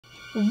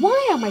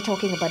Why am I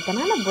talking about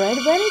banana bread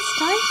when it's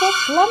time for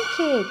plum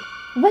cake?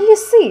 Well, you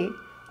see,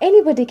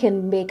 anybody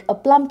can make a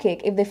plum cake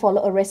if they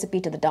follow a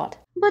recipe to the dot.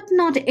 But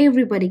not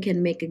everybody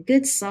can make a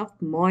good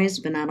soft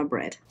moist banana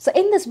bread. So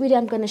in this video,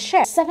 I'm going to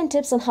share 7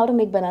 tips on how to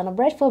make banana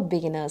bread for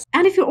beginners.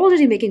 And if you're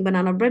already making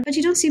banana bread but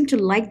you don't seem to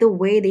like the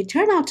way they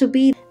turn out to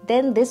be,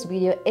 then this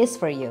video is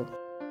for you.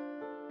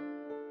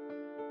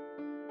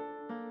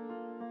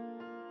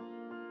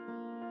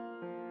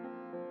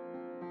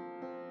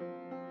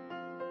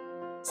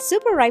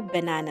 Super ripe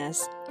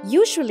bananas.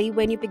 Usually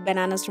when you pick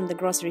bananas from the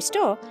grocery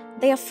store,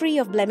 they are free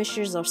of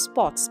blemishes or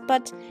spots.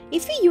 But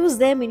if you use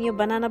them in your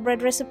banana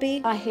bread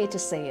recipe, I hate to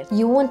say it,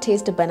 you won't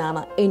taste a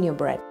banana in your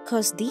bread.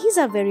 Cause these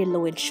are very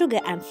low in sugar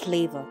and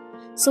flavor.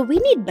 So we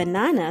need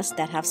bananas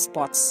that have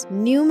spots,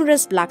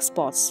 numerous black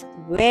spots,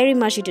 very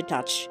mushy to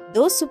touch.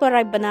 Those super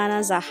ripe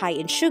bananas are high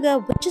in sugar,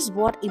 which is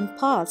what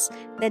imparts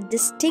that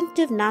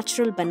distinctive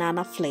natural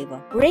banana flavor.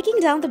 Breaking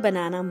down the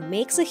banana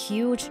makes a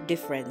huge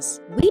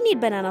difference. We need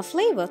banana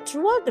flavor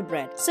throughout the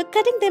bread, so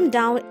cutting them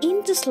down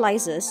into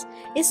slices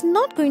is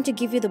not going to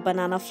give you the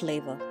banana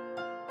flavor.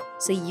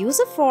 So use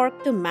a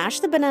fork to mash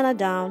the banana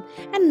down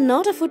and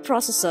not a food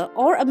processor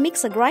or a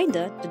mixer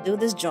grinder to do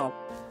this job.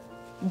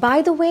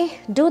 By the way,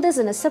 do this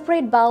in a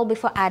separate bowl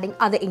before adding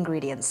other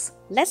ingredients.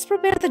 Let's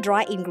prepare the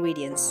dry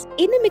ingredients.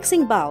 In a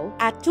mixing bowl,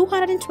 add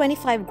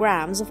 225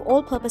 grams of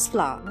all-purpose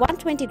flour,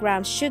 120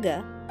 grams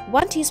sugar,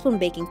 1 teaspoon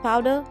baking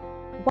powder,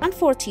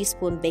 1/4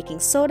 teaspoon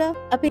baking soda,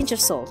 a pinch of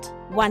salt,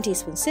 1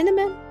 teaspoon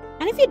cinnamon,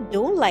 and if you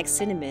don't like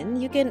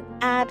cinnamon, you can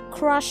add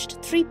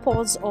crushed 3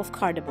 pods of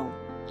cardamom.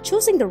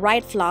 Choosing the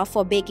right flour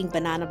for baking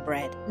banana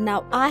bread.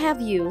 Now I have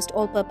used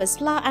all-purpose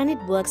flour and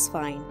it works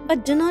fine,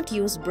 but do not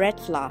use bread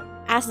flour,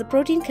 as the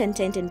protein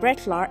content in bread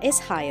flour is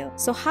higher.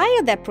 So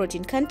higher that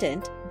protein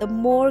content, the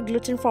more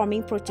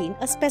gluten-forming protein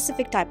a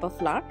specific type of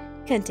flour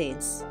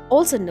contains.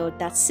 Also note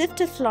that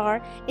sifted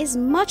flour is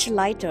much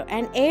lighter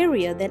and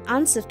airier than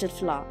unsifted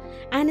flour,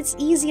 and it's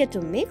easier to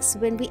mix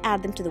when we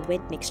add them to the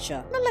wet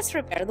mixture. Now let's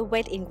prepare the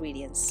wet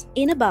ingredients.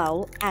 In a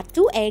bowl, add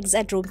 2 eggs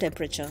at room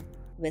temperature.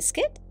 Whisk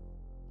it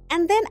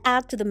and then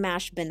add to the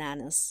mashed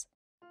bananas.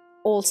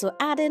 Also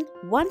add in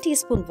 1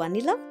 teaspoon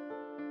vanilla,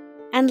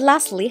 and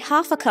lastly,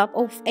 half a cup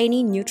of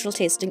any neutral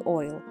tasting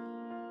oil.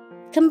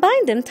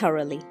 Combine them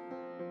thoroughly.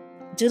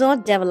 Do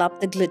not develop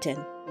the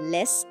gluten.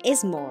 Less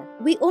is more.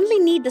 We only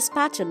need the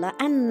spatula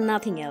and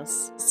nothing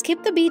else.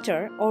 Skip the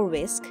beater or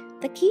whisk.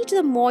 The key to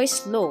the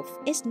moist loaf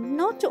is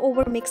not to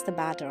overmix the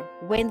batter.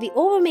 When we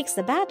overmix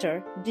the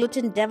batter,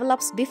 gluten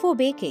develops before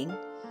baking,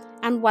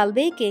 and while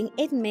baking,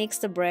 it makes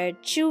the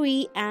bread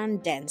chewy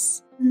and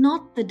dense.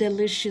 Not the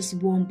delicious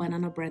warm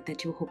banana bread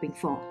that you're hoping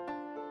for.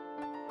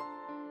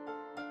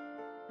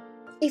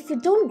 If you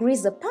don't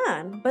grease the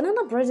pan,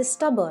 banana bread is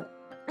stubborn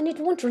and it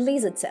won't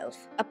release itself.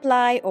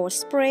 Apply or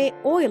spray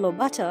oil or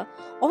butter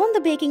on the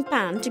baking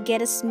pan to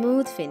get a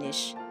smooth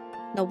finish.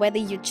 Now whether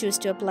you choose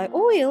to apply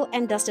oil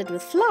and dust it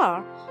with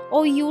flour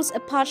or use a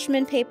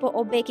parchment paper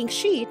or baking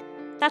sheet,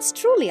 that's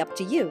truly up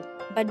to you.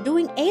 But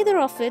doing either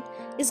of it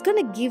is going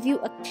to give you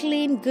a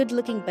clean,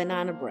 good-looking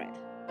banana bread.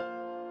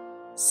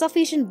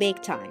 Sufficient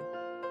bake time.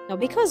 Now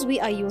because we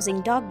are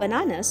using dark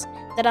bananas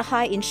that are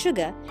high in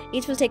sugar,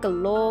 it will take a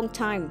long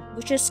time,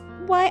 which is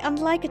why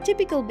unlike a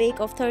typical bake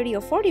of 30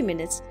 or 40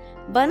 minutes,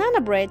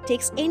 banana bread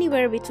takes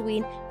anywhere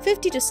between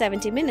 50 to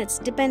 70 minutes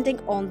depending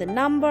on the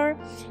number,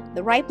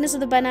 the ripeness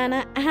of the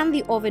banana and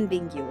the oven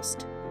being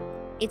used.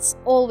 It's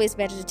always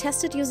better to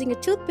test it using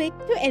a toothpick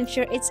to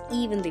ensure it's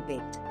evenly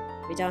baked.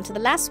 We're down to the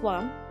last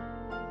one.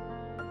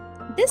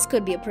 This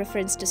could be a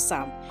preference to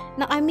some.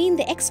 Now I mean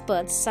the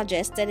experts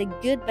suggest that a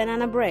good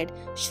banana bread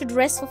should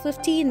rest for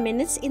 15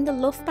 minutes in the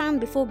loaf pan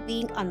before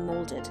being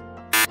unmolded.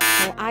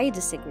 Now I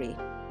disagree.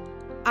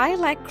 I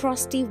like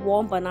crusty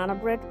warm banana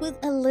bread with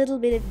a little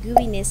bit of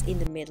gooiness in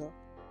the middle.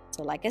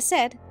 So like I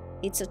said,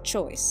 it's a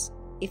choice.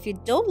 If you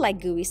don't like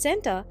gooey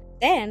center,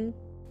 then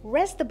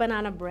rest the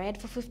banana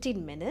bread for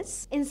 15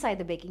 minutes inside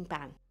the baking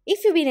pan.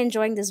 If you've been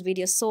enjoying this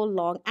video so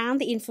long and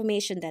the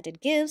information that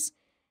it gives,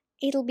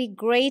 it'll be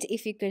great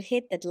if you could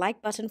hit that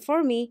like button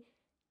for me.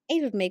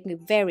 It would make me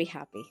very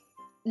happy.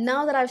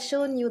 Now that I've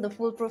shown you the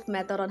foolproof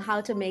method on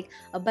how to make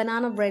a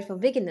banana bread for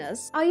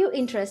beginners, are you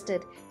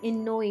interested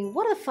in knowing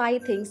what are the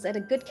 5 things that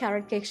a good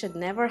carrot cake should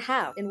never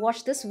have? Then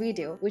watch this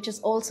video, which is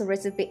also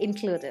recipe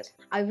included.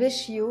 I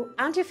wish you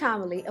and your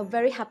family a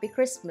very happy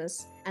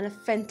Christmas and a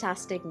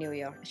fantastic New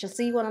Year. I shall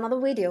see you on another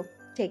video.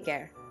 Take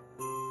care.